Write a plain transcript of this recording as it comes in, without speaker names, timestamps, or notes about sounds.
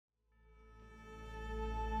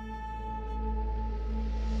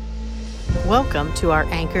Welcome to our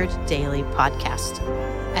Anchored Daily podcast.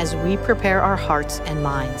 As we prepare our hearts and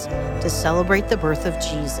minds to celebrate the birth of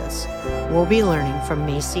Jesus, we'll be learning from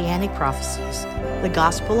Messianic prophecies, the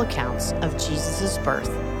gospel accounts of Jesus' birth,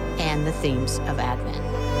 and the themes of Advent.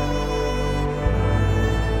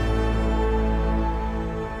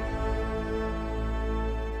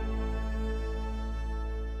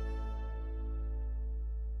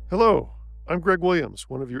 Hello, I'm Greg Williams,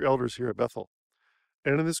 one of your elders here at Bethel.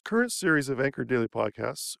 And in this current series of Anchored Daily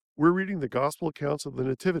podcasts, we're reading the gospel accounts of the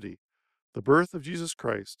Nativity, the birth of Jesus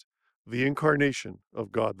Christ, the incarnation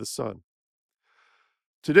of God the Son.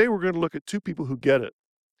 Today we're going to look at two people who get it.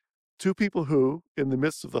 Two people who, in the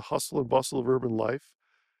midst of the hustle and bustle of urban life,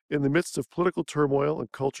 in the midst of political turmoil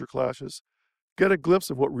and culture clashes, get a glimpse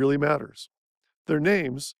of what really matters. Their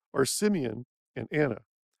names are Simeon and Anna.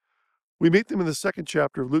 We meet them in the second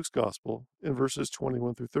chapter of Luke's Gospel in verses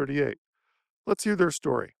 21 through 38. Let's hear their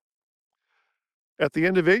story. At the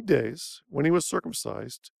end of 8 days, when he was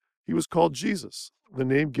circumcised, he was called Jesus, the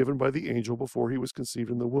name given by the angel before he was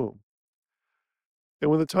conceived in the womb.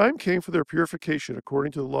 And when the time came for their purification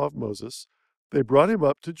according to the law of Moses, they brought him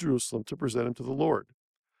up to Jerusalem to present him to the Lord.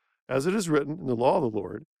 As it is written in the law of the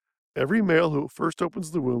Lord, every male who first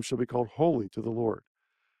opens the womb shall be called holy to the Lord,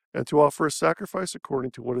 and to offer a sacrifice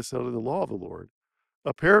according to what is said in the law of the Lord,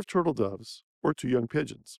 a pair of turtle doves or 2 young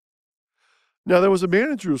pigeons. Now there was a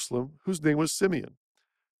man in Jerusalem whose name was Simeon,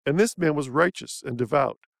 and this man was righteous and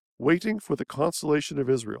devout, waiting for the consolation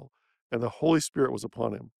of Israel, and the Holy Spirit was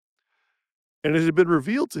upon him. And it had been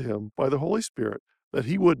revealed to him by the Holy Spirit that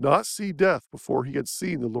he would not see death before he had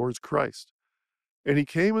seen the Lord's Christ. And he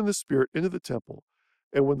came in the Spirit into the temple,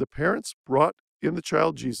 and when the parents brought in the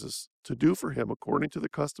child Jesus to do for him according to the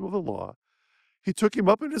custom of the law, he took him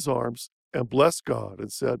up in his arms and blessed God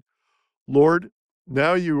and said, Lord,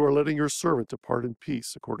 now you are letting your servant depart in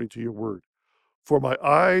peace according to your word. For my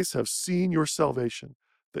eyes have seen your salvation,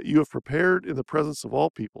 that you have prepared in the presence of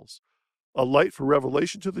all peoples, a light for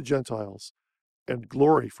revelation to the Gentiles, and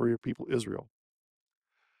glory for your people Israel.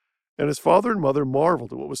 And his father and mother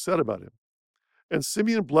marveled at what was said about him. And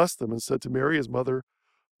Simeon blessed them and said to Mary his mother,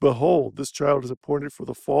 Behold, this child is appointed for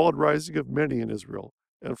the fall and rising of many in Israel,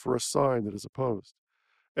 and for a sign that is opposed.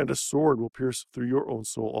 And a sword will pierce through your own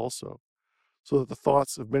soul also, so that the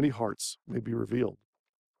thoughts of many hearts may be revealed.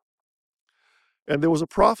 And there was a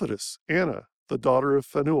prophetess, Anna, the daughter of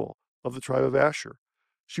Phanuel, of the tribe of Asher.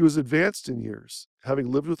 She was advanced in years,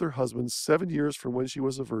 having lived with her husband 7 years from when she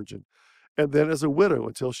was a virgin, and then as a widow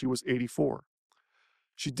until she was 84.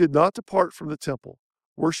 She did not depart from the temple,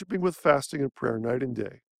 worshiping with fasting and prayer night and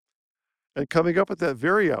day. And coming up at that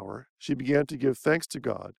very hour, she began to give thanks to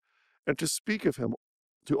God, and to speak of him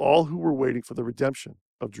to all who were waiting for the redemption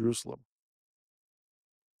of Jerusalem.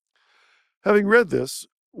 Having read this,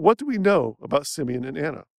 what do we know about Simeon and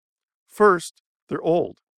Anna? First, they're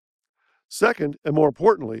old. Second, and more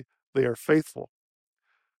importantly, they are faithful.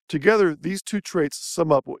 Together, these two traits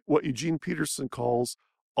sum up what Eugene Peterson calls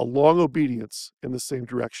a long obedience in the same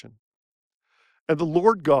direction. And the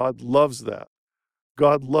Lord God loves that.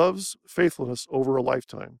 God loves faithfulness over a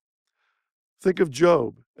lifetime. Think of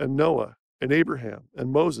Job and Noah and Abraham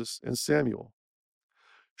and Moses and Samuel.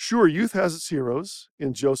 Sure, youth has its heroes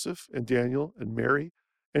in Joseph and Daniel and Mary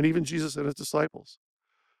and even Jesus and his disciples.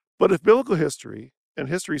 But if biblical history and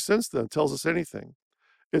history since then tells us anything,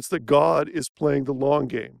 it's that God is playing the long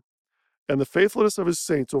game, and the faithfulness of his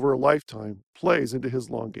saints over a lifetime plays into his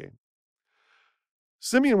long game.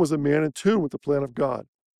 Simeon was a man in tune with the plan of God.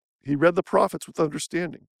 He read the prophets with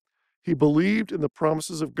understanding. He believed in the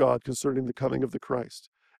promises of God concerning the coming of the Christ,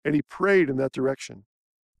 and he prayed in that direction.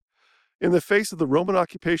 In the face of the Roman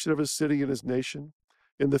occupation of his city and his nation,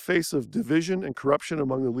 in the face of division and corruption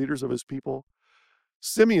among the leaders of his people,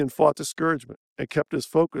 Simeon fought discouragement and kept his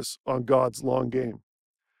focus on God's long game.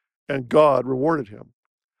 And God rewarded him.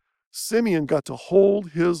 Simeon got to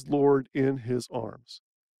hold his Lord in his arms.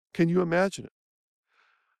 Can you imagine it?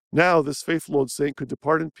 Now this faithful old saint could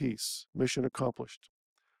depart in peace, mission accomplished.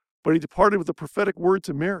 But he departed with a prophetic word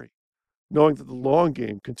to Mary, knowing that the long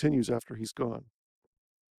game continues after he's gone.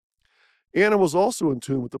 Anna was also in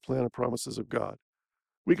tune with the plan and promises of God.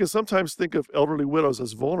 We can sometimes think of elderly widows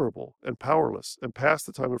as vulnerable and powerless and past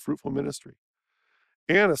the time of fruitful ministry.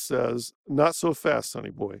 Anna says, not so fast,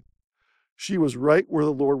 sonny boy. She was right where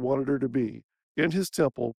the Lord wanted her to be, in his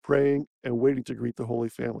temple, praying and waiting to greet the Holy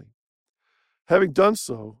Family. Having done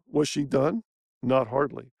so, was she done? Not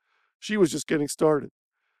hardly. She was just getting started.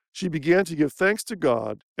 She began to give thanks to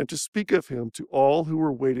God and to speak of him to all who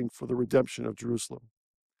were waiting for the redemption of Jerusalem.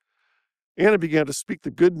 Anna began to speak the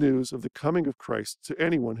good news of the coming of Christ to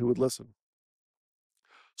anyone who would listen.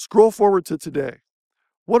 Scroll forward to today.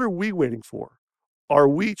 What are we waiting for? Are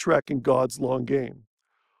we tracking God's long game?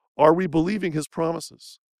 Are we believing his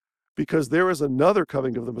promises? Because there is another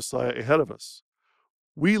coming of the Messiah ahead of us.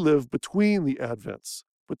 We live between the Advents,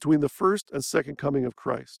 between the first and second coming of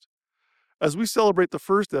Christ. As we celebrate the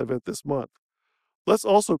first Advent this month, let's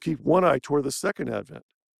also keep one eye toward the second Advent.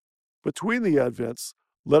 Between the Advents,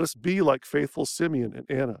 let us be like faithful Simeon and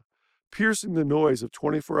Anna, piercing the noise of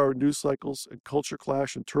 24-hour news cycles and culture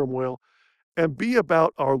clash and turmoil, and be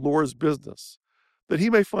about our Lord's business, that he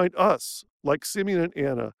may find us, like Simeon and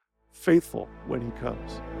Anna, faithful when he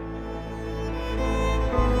comes.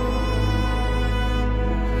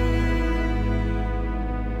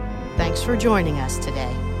 Thanks for joining us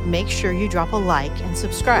today. Make sure you drop a like and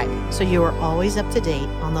subscribe so you are always up to date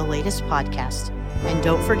on the latest podcast. And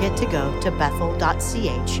don't forget to go to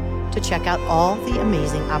bethel.ch to check out all the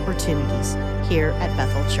amazing opportunities here at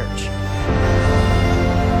Bethel Church.